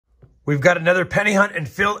We've got another penny hunt and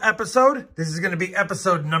fill episode. This is going to be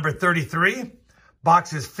episode number 33,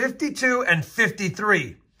 boxes 52 and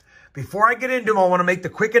 53. Before I get into them, I want to make the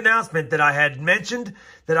quick announcement that I had mentioned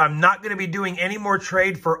that I'm not going to be doing any more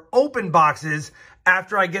trade for open boxes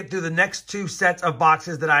after I get through the next two sets of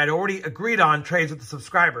boxes that I had already agreed on trades with the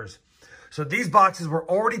subscribers. So these boxes were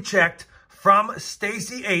already checked from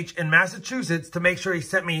Stacy H in Massachusetts to make sure he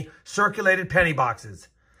sent me circulated penny boxes.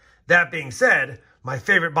 That being said, my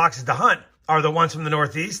favorite boxes to hunt are the ones from the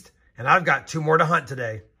Northeast, and I've got two more to hunt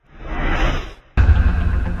today.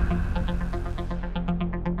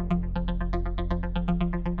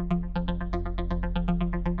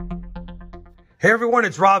 Hey everyone,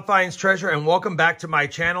 it's RobFindsTreasure and welcome back to my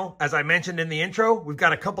channel. As I mentioned in the intro, we've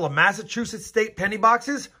got a couple of Massachusetts state penny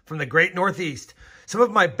boxes from the great Northeast. Some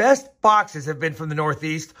of my best boxes have been from the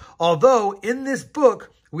Northeast, although in this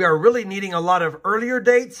book, we are really needing a lot of earlier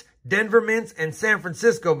dates, Denver mints, and San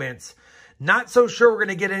Francisco mints. Not so sure we're going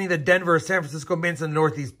to get any of the Denver or San Francisco mints in the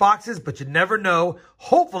Northeast boxes, but you never know.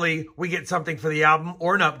 Hopefully, we get something for the album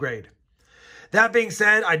or an upgrade. That being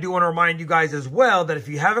said, I do want to remind you guys as well that if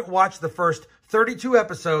you haven't watched the first 32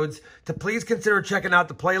 episodes, to please consider checking out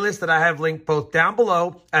the playlist that I have linked both down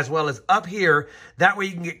below as well as up here. That way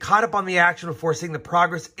you can get caught up on the action before seeing the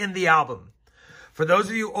progress in the album. For those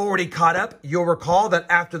of you already caught up, you'll recall that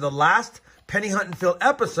after the last Penny Hunt and Fill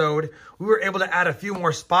episode, we were able to add a few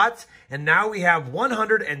more spots, and now we have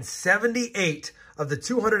 178 of the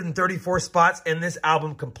 234 spots in this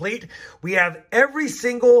album complete. We have every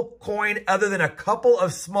single coin other than a couple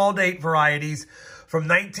of small date varieties from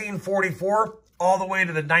 1944 all the way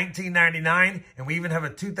to the 1999, and we even have a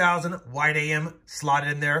 2000 White AM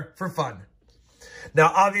slotted in there for fun.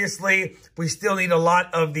 Now, obviously, we still need a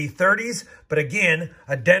lot of the 30s, but again,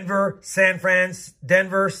 a Denver, San Fran,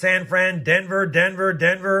 Denver, San Fran, Denver, Denver,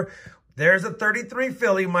 Denver. There's a 33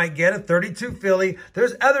 Philly, might get a 32 Philly.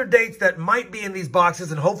 There's other dates that might be in these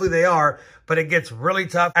boxes, and hopefully they are, but it gets really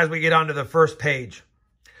tough as we get onto the first page.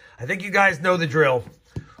 I think you guys know the drill.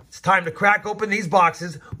 It's time to crack open these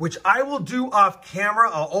boxes, which I will do off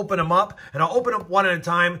camera. I'll open them up, and I'll open up one at a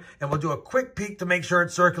time, and we'll do a quick peek to make sure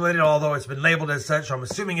it's circulated, although it's been labeled as such, so I'm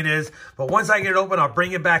assuming it is. But once I get it open, I'll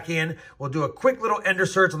bring it back in. We'll do a quick little ender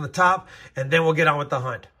search on the top, and then we'll get on with the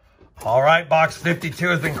hunt. All right, box 52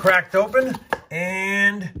 has been cracked open,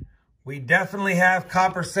 and we definitely have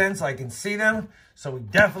copper cents. I can see them, so we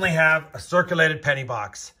definitely have a circulated penny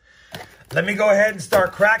box. Let me go ahead and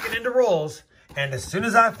start cracking into rolls. And as soon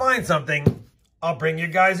as I find something, I'll bring you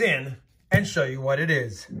guys in and show you what it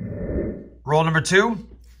is. Roll number 2,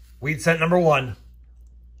 wheat cent number 1, a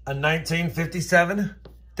 1957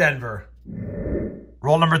 Denver.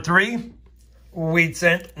 Roll number 3, wheat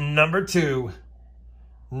cent number 2,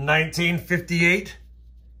 1958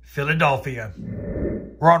 Philadelphia.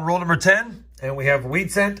 We're on roll number 10, and we have wheat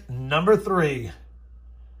cent number 3,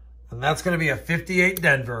 and that's going to be a 58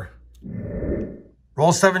 Denver.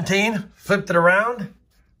 Roll 17, flipped it around.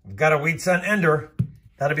 We've got a wheat cent ender.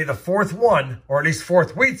 That'll be the fourth one, or at least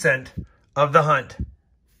fourth wheat cent of the hunt.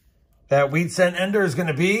 That wheat cent ender is going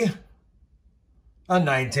to be a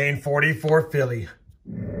 1944 Philly.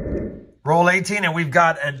 Roll 18, and we've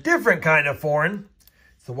got a different kind of foreign.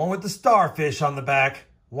 It's the one with the starfish on the back.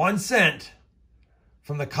 1 cent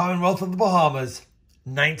from the Commonwealth of the Bahamas,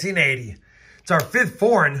 1980. It's our fifth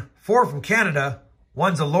foreign, 4 from Canada.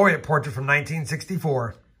 One's a laureate portrait from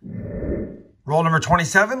 1964. Roll number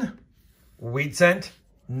 27, wheat cent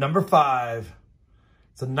number 5.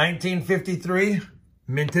 It's a 1953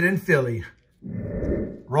 minted in Philly.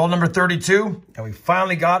 Roll number 32, and we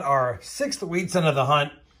finally got our 6th wheat cent of the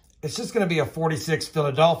hunt. It's just going to be a 46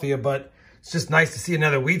 Philadelphia, but it's just nice to see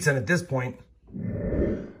another wheat cent at this point.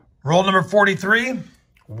 Roll number 43,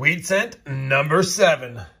 wheat cent number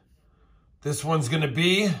 7. This one's going to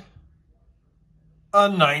be a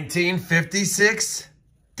 1956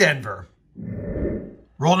 Denver.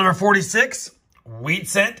 Roll number 46, wheat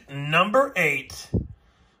cent number 8.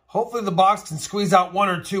 Hopefully the box can squeeze out 1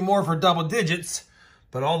 or 2 more for double digits,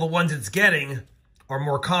 but all the ones it's getting are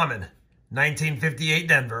more common. 1958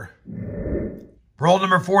 Denver. Roll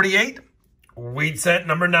number 48, wheat cent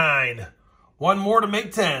number 9. 1 more to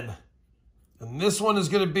make 10. And this one is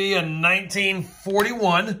going to be a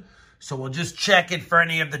 1941, so we'll just check it for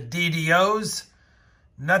any of the DDOs.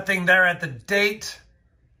 Nothing there at the date.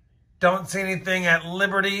 Don't see anything at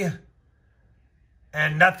Liberty.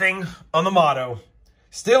 And nothing on the motto.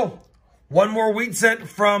 Still, 1 more wheat cent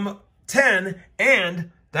from 10.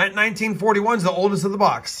 And that 1941 is the oldest of the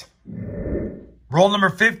box. Roll number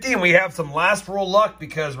 50. And we have some last roll luck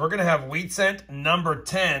because we're going to have wheat cent number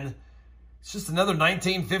 10. It's just another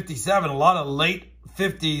 1957. A lot of late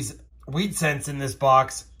 50s wheat cents in this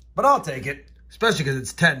box, but I'll take it, especially because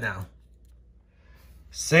it's 10 now.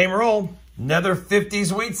 Same roll, another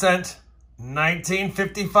 50s wheat cent,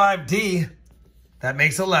 1955D. That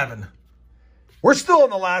makes 11. We're still in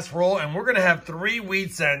the last roll, and we're going to have 3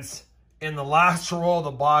 wheat cents in the last roll of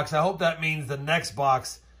the box. I hope that means the next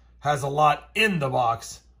box has a lot in the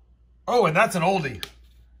box. Oh, and that's an oldie.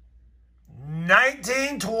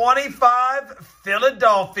 1925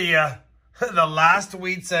 Philadelphia. The last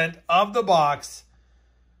wheat cent of the box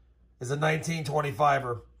is a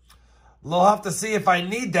 1925er. We'll have to see if I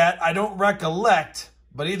need that. I don't recollect.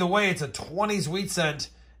 But either way, it's a 20s wheat cent.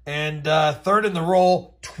 And third in the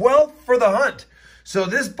roll, 12th for the hunt. So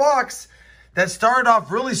this box that started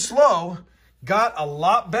off really slow got a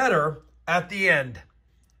lot better at the end.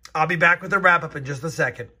 I'll be back with a wrap-up in just a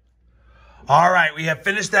second. All right, we have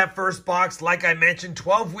finished that first box. Like I mentioned,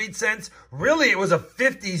 12 wheat cents. Really, it was a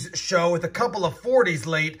 50s show with a couple of 40s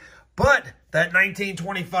late. But that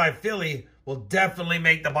 1925 Philly will definitely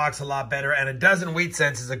make the box a lot better. And a dozen wheat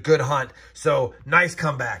cents is a good hunt. So, nice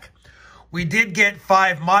comeback. We did get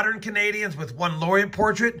 5 modern Canadians with 1 laureate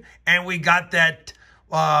portrait. And we got that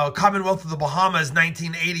Commonwealth of the Bahamas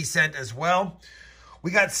 1980 cent as well. We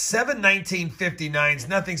got 7 1959s.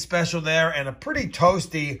 Nothing special there. And a pretty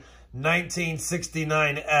toasty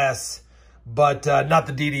 1969S. But not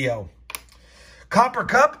the DDO. Copper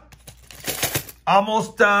Cup.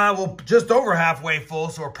 Almost, well, just over halfway full.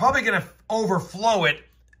 So we're probably going to overflow it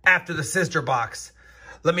after the sister box.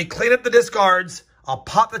 Let me clean up the discards. I'll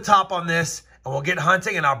pop the top on this and we'll get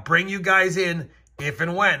hunting, and I'll bring you guys in if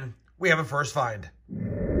and when we have a first find.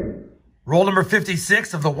 Roll number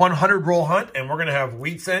 56 of the 100 roll hunt, and we're going to have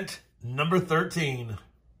wheat cent number 13.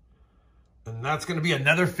 And that's going to be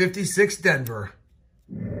another 56 Denver.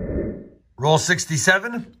 Roll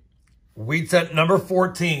 67, wheat cent number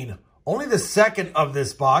 14. Only the second of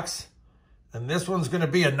this box. And this one's going to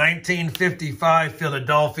be a 1955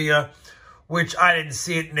 Philadelphia, which I didn't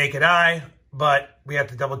see it naked eye, but we have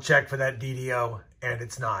to double check for that DDO, and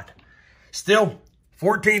it's not. Still,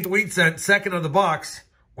 14th wheat cent, second of the box.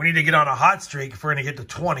 We need to get on a hot streak if we're going to get to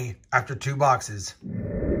 20 after 2 boxes.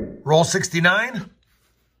 Roll 69,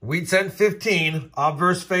 wheat cent 15,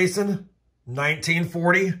 obverse facing,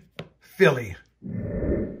 1940 Philly.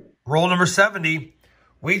 Roll number 70.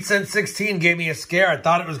 Wheat cent 16 gave me a scare. I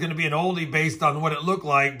thought it was going to be an oldie based on what it looked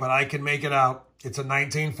like, but I can make it out. It's a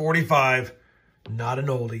 1945, not an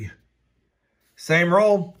oldie. Same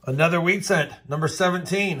roll, another wheat cent, number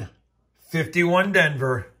 17, 51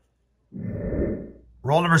 Denver.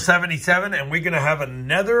 Roll number 77, and we're going to have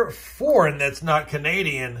another foreign that's not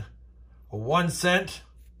Canadian. A 1 cent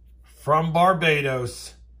from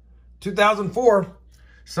Barbados. 2004,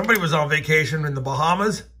 somebody was on vacation in the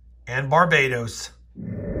Bahamas and Barbados.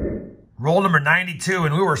 Roll number 92,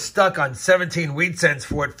 and we were stuck on 17 wheat cents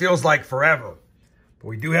for what feels like forever. But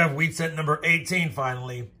we do have wheat cent number 18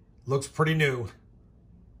 finally. Looks pretty new.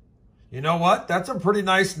 You know what? That's a pretty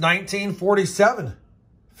nice 1947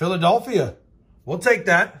 Philadelphia. We'll take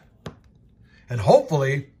that and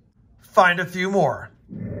hopefully find a few more.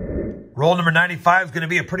 Roll number 95 is going to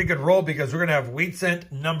be a pretty good roll because we're going to have wheat cent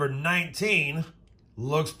number 19.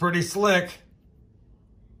 Looks pretty slick.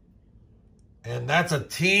 And that's a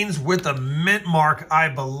teens with a mint mark, I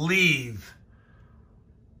believe.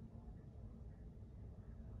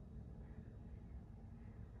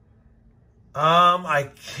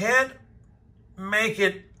 I can't make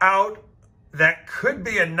it out. That could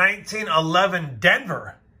be a 1911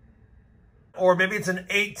 Denver. Or maybe it's an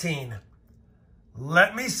 18.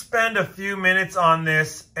 Let me spend a few minutes on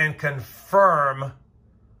this and confirm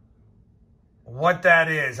what that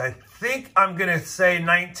is. I think I'm going to say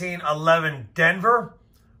 1911 Denver,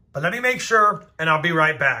 but let me make sure and I'll be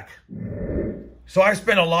right back. So I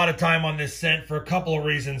spent a lot of time on this cent for a couple of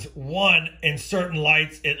reasons. One, in certain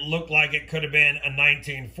lights, it looked like it could have been a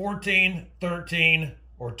 1914, 13,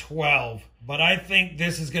 or 12. But I think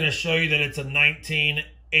this is going to show you that it's a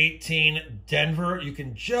 1918 Denver. You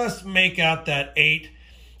can just make out that 8.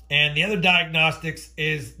 And the other diagnostics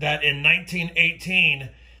is that in 1918,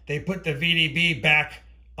 they put the VDB back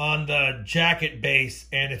on the jacket base.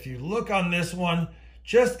 And if you look on this one,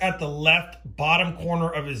 just at the left bottom corner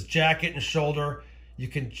of his jacket and shoulder, you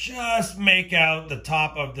can just make out the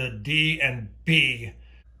top of the D and B.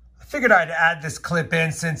 I figured I'd add this clip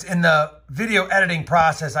in since in the video editing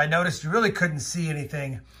process, I noticed you really couldn't see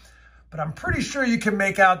anything. But I'm pretty sure you can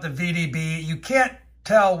make out the VDB. You can't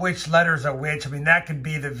tell which letters are which. I mean, that could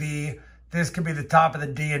be the V. This could be the top of the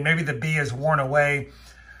D, and maybe the B is worn away.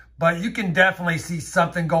 But you can definitely see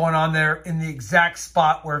something going on there in the exact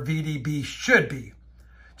spot where VDB should be.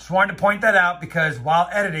 Just wanted to point that out because while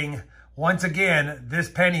editing, once again, this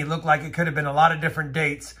penny looked like it could have been a lot of different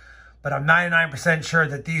dates, but I'm 99% sure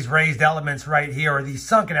that these raised elements right here, or these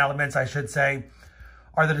sunken elements, I should say,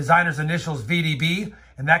 are the designer's initials VDB,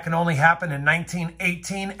 and that can only happen in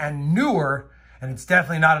 1918 and newer, and it's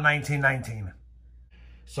definitely not a 1919.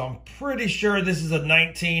 So I'm pretty sure this is a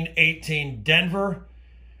 1918 Denver,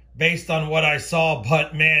 based on what I saw,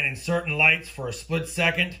 but man, in certain lights for a split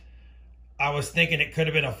second, I was thinking it could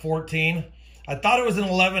have been a 14. I thought it was an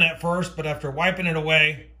 11 at first, but after wiping it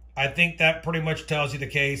away, I think that pretty much tells you the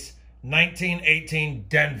case. 1918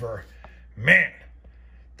 Denver. Man,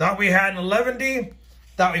 thought we had an 11D,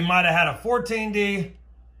 thought we might have had a 14D,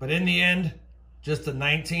 but in the end, just a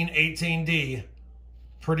 1918D.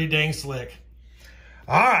 Pretty dang slick.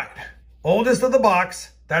 All right, oldest of the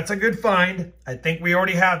box. That's a good find. I think we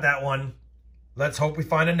already have that one. Let's hope we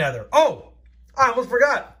find another. Oh, I almost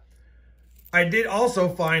forgot. I did also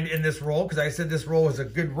find in this roll, because I said this roll was a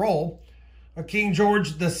good roll, a King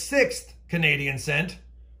George VI Canadian cent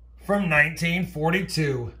from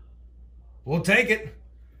 1942. We'll take it.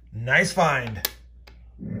 Nice find.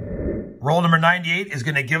 Roll number 98 is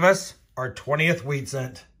going to give us our 20th wheat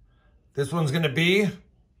cent. This one's going to be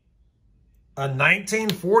a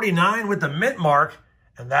 1949 with the mint mark,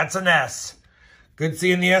 and that's an S. Good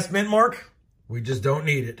seeing the S mint mark. We just don't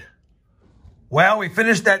need it. Well, we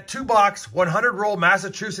finished that 2-box, 100-roll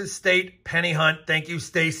Massachusetts State penny hunt. Thank you,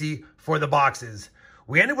 Stacy, for the boxes.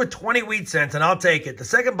 We ended with 20 wheat cents, and I'll take it. The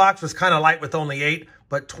second box was kind of light with only 8,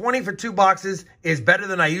 but 20 for 2 boxes is better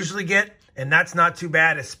than I usually get, and that's not too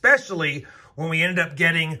bad, especially when we ended up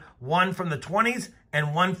getting one from the 20s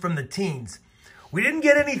and one from the teens. We didn't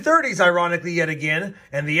get any 30s, ironically, yet again,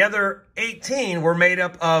 and the other 18 were made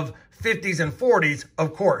up of 50s and 40s,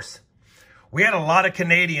 of course. We had a lot of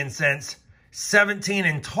Canadian cents, 17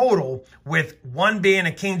 in total, with 1 being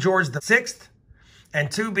a King George VI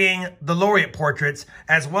and 2 being the laureate portraits,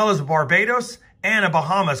 as well as a Barbados and a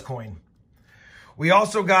Bahamas coin. We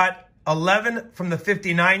also got 11 from the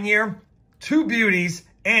 59 year, 2 beauties,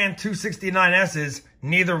 and 2 69Ss,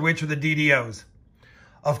 neither of which were the DDOs.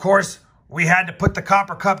 Of course, we had to put the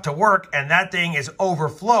copper cup to work, and that thing is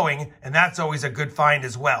overflowing, and that's always a good find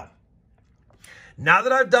as well. Now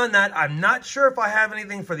that I've done that, I'm not sure if I have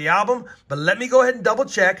anything for the album, but let me go ahead and double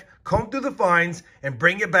check, comb through the finds, and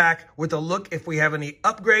bring it back with a look if we have any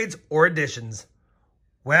upgrades or additions.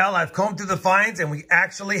 Well, I've combed through the finds, and we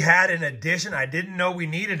actually had an addition. I didn't know we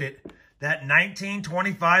needed it. That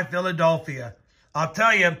 1925 Philadelphia. I'll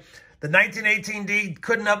tell you, the 1918D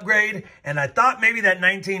couldn't upgrade, and I thought maybe that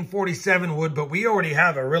 1947 would, but we already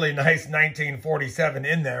have a really nice 1947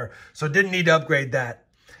 in there, so didn't need to upgrade that.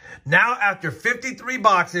 Now, after 53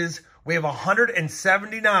 boxes, we have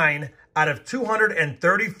 179 out of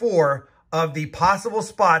 234 of the possible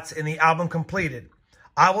spots in the album completed.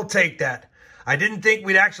 I will take that. I didn't think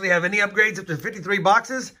we'd actually have any upgrades after 53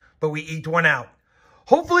 boxes, but we eked one out.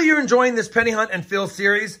 Hopefully you're enjoying this Penny Hunt and Fill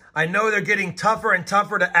series. I know they're getting tougher and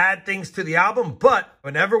tougher to add things to the album, but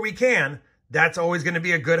whenever we can, that's always going to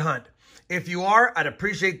be a good hunt. If you are, I'd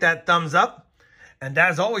appreciate that thumbs up. And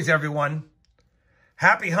as always, everyone,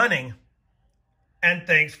 happy hunting, and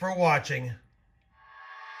thanks for watching.